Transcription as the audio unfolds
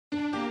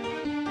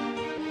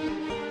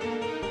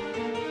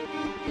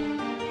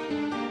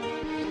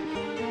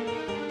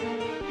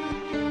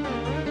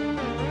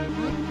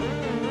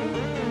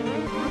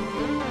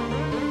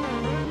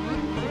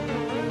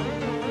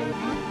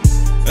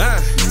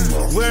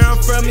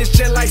it's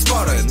just like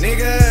Sparta,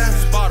 nigga.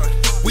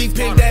 We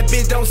pimp that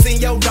bitch, don't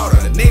send your daughter,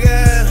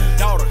 nigga.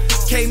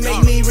 Can't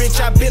make me rich,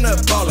 I been a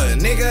baller,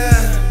 nigga.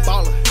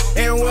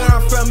 And where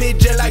I'm from, it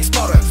just like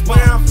Sparta.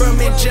 Where I'm from,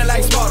 it just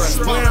like Sparta.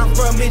 Where I'm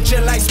from, it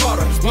just like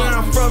Sparta. Where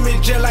I'm from,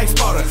 it just like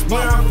Sparta.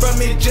 Where I'm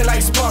from, it just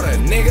like Sparta,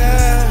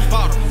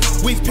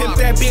 nigga. We pimp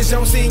that bitch,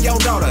 don't send your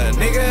daughter,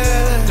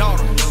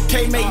 nigga.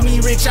 Can't make me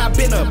rich, I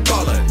been a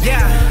baller,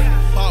 yeah.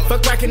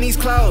 Fuck rockin' these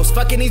clothes,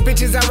 fucking these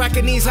bitches, I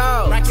rockin' these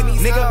hoes.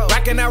 Nigga,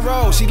 rockin' that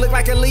roll, she look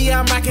like a Leah,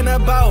 I'm rockin' a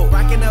bow.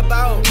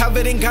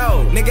 Covered in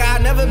gold, nigga, I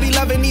never be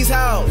loving these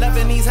hoes.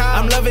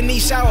 I'm loving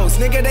these shows,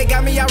 nigga, they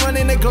got me out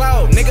running the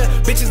globe. Nigga,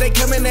 bitches, they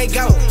come and they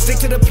go. Stick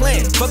to the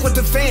plan, fuck with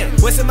the fam.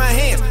 What's in my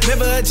hands,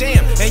 never a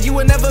jam. And you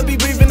will never be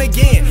breathing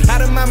again.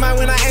 Out of my mind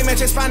when I aim at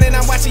your spine and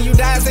I'm watching you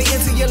die as they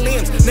enter your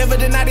limbs. Never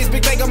deny this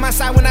big thing on my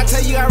side when I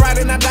tell you I ride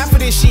and I die for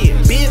this shit.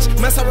 Bitch,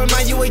 must I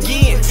remind you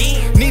again?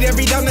 Need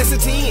every dome that's a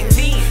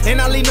 10. And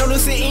I leave no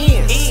loose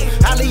ends.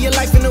 I leave your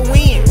life in the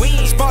wind.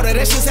 Sparta,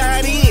 that's just how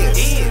it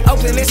is.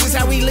 Oakland, that's just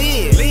how we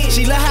live.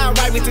 She love how I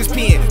write with this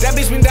pen. That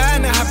bitch been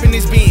dying to hop in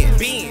this bin.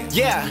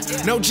 Yeah,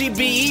 no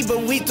GBE,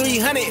 but we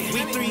 300.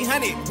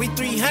 We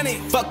 300.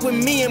 Fuck with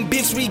me and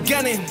bitch, we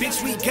gunning.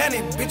 Bitch, we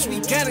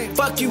gunning.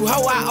 Fuck you,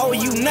 ho, I owe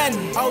you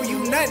nothing. Owe you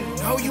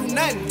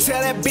nothing.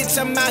 Tell that bitch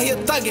I'm out here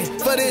thugging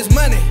for this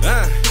money.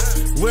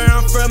 Where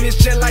I'm from, it's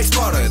just like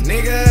Sparta,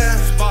 nigga.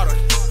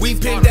 We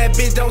pimp that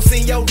bitch, don't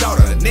send your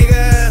daughter,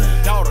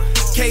 nigga.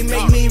 Can't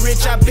make me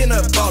rich, I been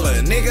a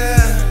baller, nigga.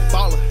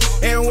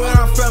 And where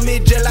I'm from,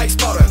 it just like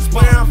Sparta.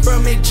 Where I'm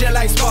from, it just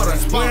like Sparta.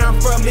 Where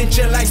I'm from, it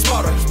just like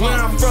Sparta. Where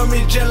I'm from,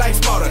 it just like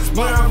Sparta.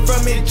 Where I'm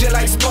from, it just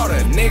like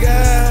Sparta,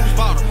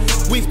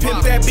 nigga. We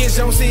pimp that bitch,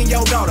 don't send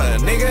your daughter,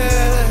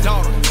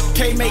 nigga.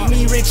 Can't make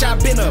me rich, I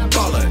been a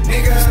baller,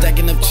 nigga.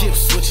 Stacking up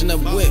chips, switching up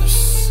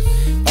whips,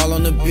 all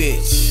on the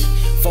bitch.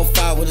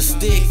 4-5 with a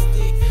stick,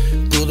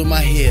 glue to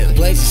my hip,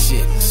 blazing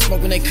shit,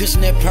 smoking that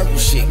cushion, that purple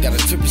shit. Got a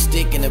trippy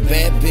stick and a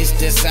bad bitch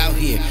that's out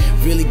here,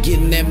 really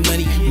getting that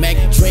money. Mac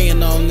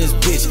Drein on this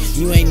bitch,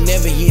 you ain't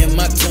never hearing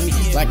my tummy.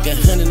 Like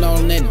 100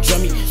 on that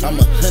drummy, I'm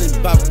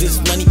 100 about this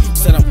money.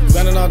 Said I'm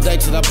running all day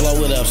till I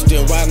blow it up.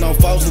 Still riding on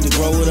foes, need to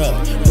grow it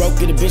up. Broke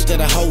it a bitch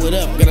that I hoe it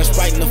up. Got a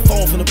Sprite in the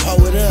phone finna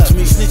pull it up.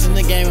 Me snitching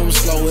the game, I'ma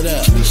slow it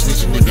up.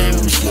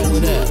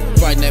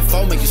 Fighting that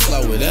phone, make you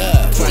slow it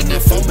up.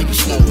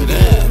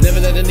 Never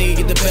let a nigga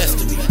get the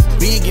best of me.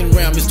 Big and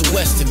round, Mr.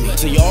 West of me.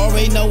 So you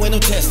already know ain't no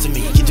testing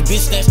me. Get the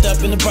bitch snatched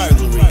up in the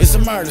burglary. It's a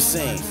murder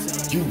scene.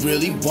 You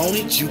really want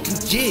it, you can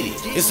get it.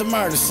 It's a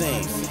murder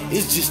scene.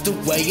 It's just the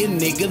way a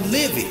nigga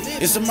live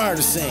it. It's a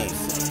murder scene.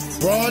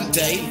 Broad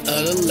day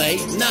of the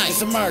late night.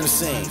 It's a murder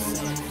scene.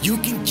 You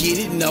can get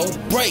it, no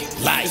break.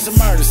 Like it's a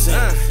murder scene.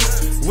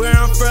 Where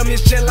I'm from,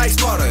 it's just like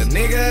Sparta,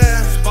 nigga.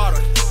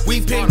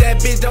 We pimp that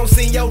bitch, don't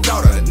send your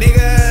daughter,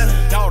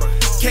 nigga.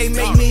 Can't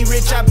make me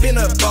rich, I been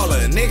a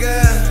baller,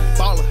 nigga.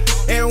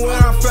 And where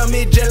I'm from,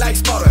 it just like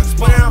Sparta.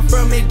 Where I'm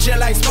from, it just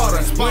like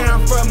Sparta. Where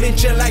I'm from, it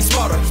just like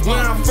Sparta. Where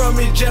I'm from,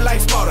 it just like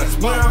Sparta.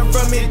 Where I'm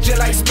from, it just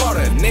like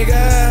Sparta,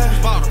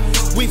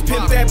 nigga. We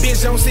pimp that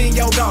bitch, don't send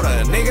your daughter,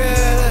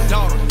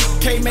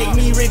 nigga. Can't make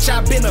me rich,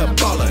 I been a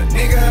baller,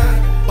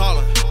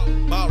 nigga.